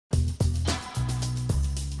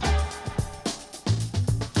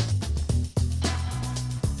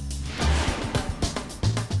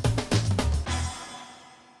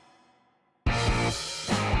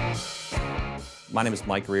My name is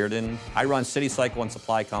Mike Reardon. I run City Cycle and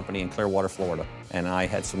Supply Company in Clearwater, Florida. And I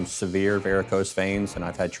had some severe varicose veins, and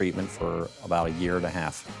I've had treatment for about a year and a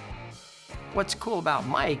half. What's cool about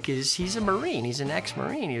Mike is he's a Marine. He's an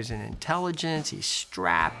ex-Marine. He was in intelligence, he's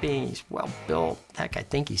strapping, he's well-built. Heck, I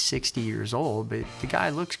think he's 60 years old, but the guy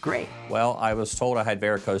looks great. Well, I was told I had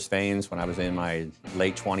varicose veins when I was in my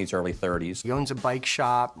late 20s, early 30s. He owns a bike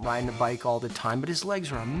shop, riding a bike all the time, but his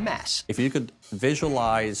legs are a mess. If you could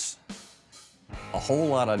visualize a whole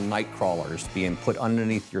lot of night crawlers being put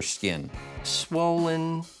underneath your skin.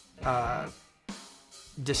 Swollen,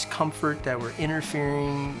 discomfort that were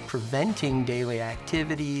interfering, preventing daily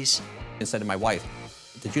activities. I said to my wife,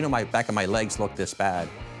 did you know my back of my legs look this bad?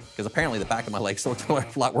 Because apparently the back of my legs looked a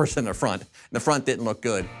lot worse than the front. And the front didn't look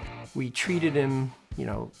good. We treated him, you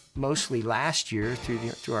know, mostly last year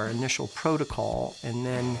through our initial protocol, and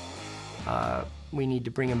then we need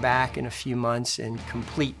to bring him back in a few months and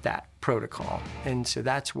complete that protocol. And so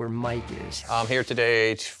that's where Mike is. I'm here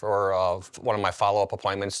today for one of my follow-up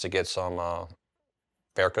appointments to get some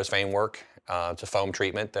varicose vein work. It's a foam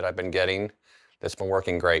treatment that I've been getting that's been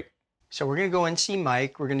working great. So we're gonna go and see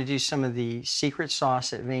Mike. We're gonna do some of the secret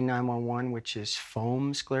sauce at Vein911, which is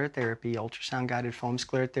foam sclerotherapy, ultrasound-guided foam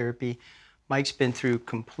sclerotherapy. Mike's been through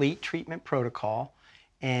complete treatment protocol,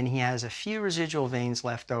 and he has a few residual veins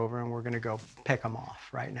left over, and we're gonna go pick them off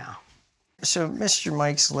right now. So Mr.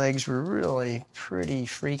 Mike's legs were really pretty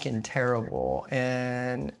freaking terrible,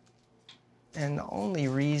 and the only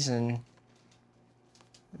reason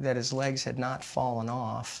that his legs had not fallen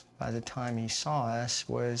off by the time he saw us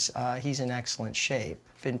was he's in excellent shape.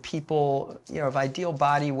 And people, you know, of ideal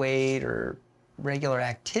body weight or regular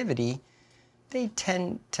activity, they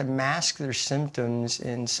tend to mask their symptoms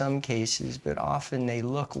in some cases, but often they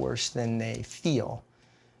look worse than they feel.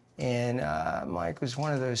 And Mike was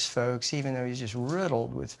one of those folks, even though he's just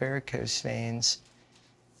riddled with varicose veins.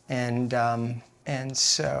 And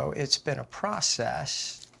so it's been a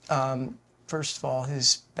process. First of all,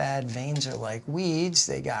 his bad veins are like weeds.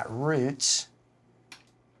 They got roots.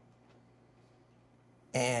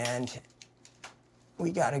 And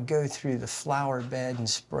we got to go through the flower bed and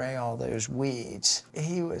spray all those weeds.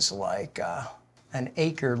 He was like an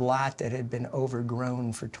acre lot that had been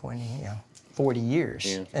overgrown for 40 years.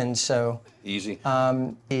 Yeah. And so, Easy.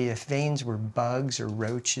 if veins were bugs or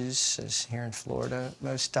roaches, as here in Florida,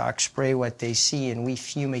 most docs spray what they see, and we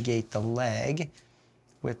fumigate the leg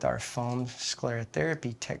with our foam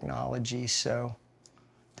sclerotherapy technology, so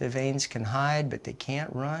the veins can hide, but they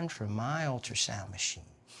can't run from my ultrasound machine.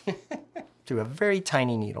 Through a very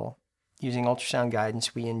tiny needle, using ultrasound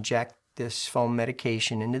guidance, we inject this foam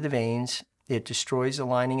medication into the veins. It destroys the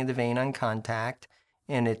lining of the vein on contact,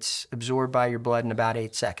 and it's absorbed by your blood in about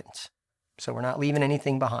 8 seconds. So we're not leaving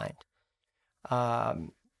anything behind.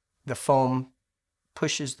 The foam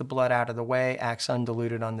pushes the blood out of the way, acts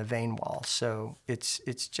undiluted on the vein wall. So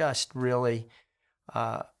it's just really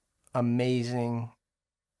amazing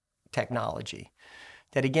technology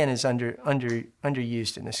that, again, is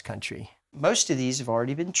underused in this country. Most of these have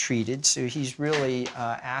already been treated, so he's really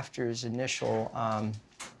after his initial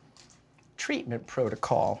treatment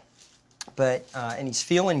protocol. But and he's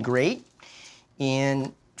feeling great.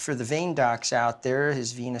 And for the vein docs out there,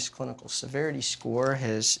 his venous clinical severity score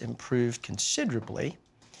has improved considerably.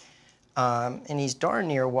 And he's darn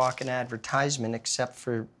near walking advertisement, except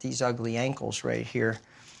for these ugly ankles right here.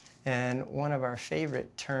 And one of our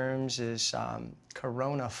favorite terms is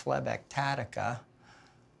corona phlebectatica,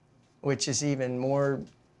 which is even more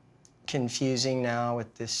confusing now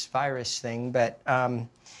with this virus thing. But in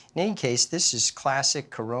any case, this is classic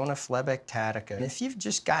corona phlebectatica. And if you've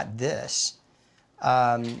just got this,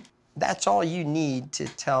 that's all you need to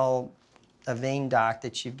tell a vein doc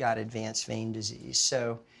that you've got advanced vein disease.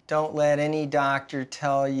 So don't let any doctor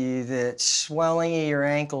tell you that swelling of your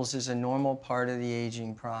ankles is a normal part of the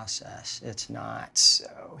aging process. It's not.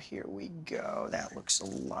 So here we go. That looks a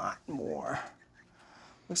lot more.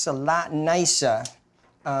 Looks a lot nicer.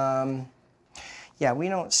 Yeah, we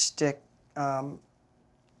don't stick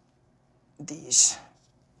these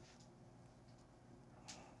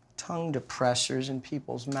tongue depressors in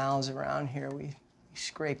people's mouths around here. We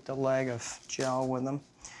scrape the leg of gel with them.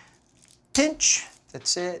 Pinch,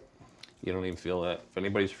 that's it. You don't even feel that. If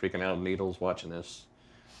anybody's freaking out of needles watching this,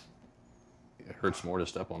 it hurts more to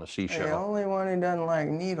step on a seashell. The only one who doesn't like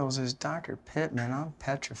needles is Dr. Pittman. I'm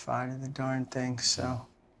petrified of the darn thing, so.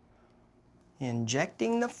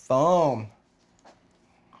 Injecting the foam.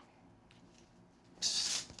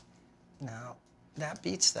 Now, that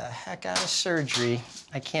beats the heck out of surgery.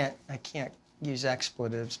 I can't use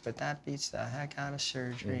expletives, but that beats the heck out of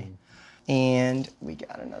surgery. And we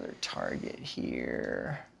got another target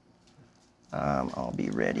here. I'll be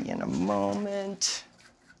ready in a moment.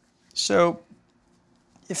 So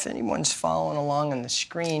if anyone's following along on the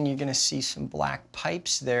screen, you're gonna see some black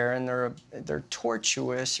pipes there, and they're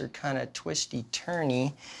tortuous or kind of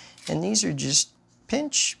twisty-turny. And these are just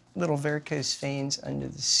pinch little varicose veins under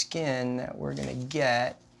the skin that we're gonna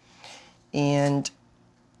get. And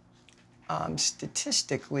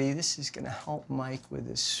statistically, this is gonna help Mike with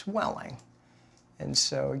his swelling. And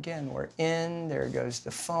so again, we're in, there goes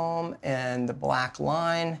the foam, and the black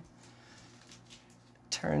line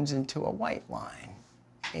turns into a white line.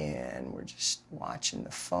 And we're just watching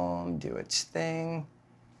the foam do its thing.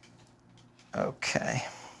 Okay.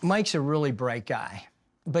 Mike's a really bright guy,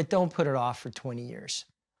 but don't put it off for 20 years.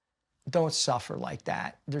 Don't suffer like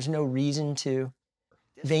that. There's no reason to.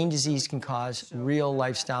 Vein disease can cause real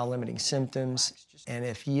lifestyle limiting symptoms, and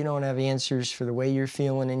if you don't have answers for the way you're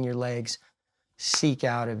feeling in your legs, seek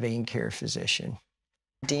out a vein care physician.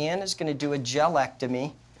 Dan is going to do a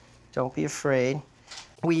gelectomy. Don't be afraid.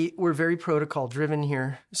 We're very protocol driven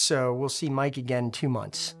here, so we'll see Mike again 2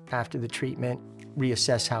 months after the treatment,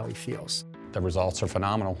 reassess how he feels. The results are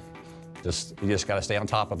phenomenal. You just got to stay on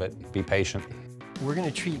top of it, be patient. We're going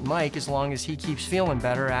to treat Mike as long as he keeps feeling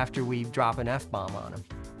better after we drop an F-bomb on him,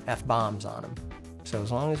 F-bombs on him. So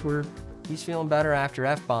as long as he's feeling better after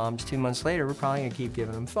F-bombs, 2 months later, we're probably going to keep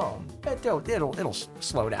giving him foam. It'll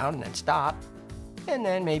slow down and then stop. And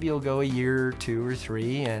then maybe it'll go a year or 2 or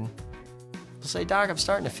 3, and we'll say, Doc, I'm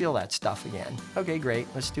starting to feel that stuff again. Okay, great,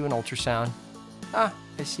 let's do an ultrasound. I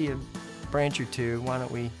see a branch or 2, why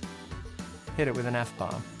don't we hit it with an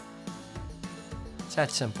F-bomb? It's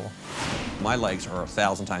that simple. My legs are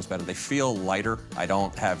 1,000 times better. They feel lighter. I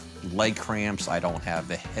don't have leg cramps. I don't have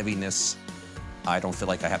the heaviness. I don't feel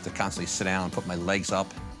like I have to constantly sit down and put my legs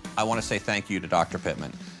up. I want to say thank you to Dr.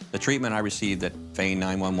 Pittman. The treatment I received at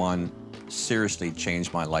Vein911 seriously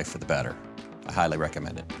changed my life for the better. I highly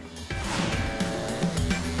recommend it.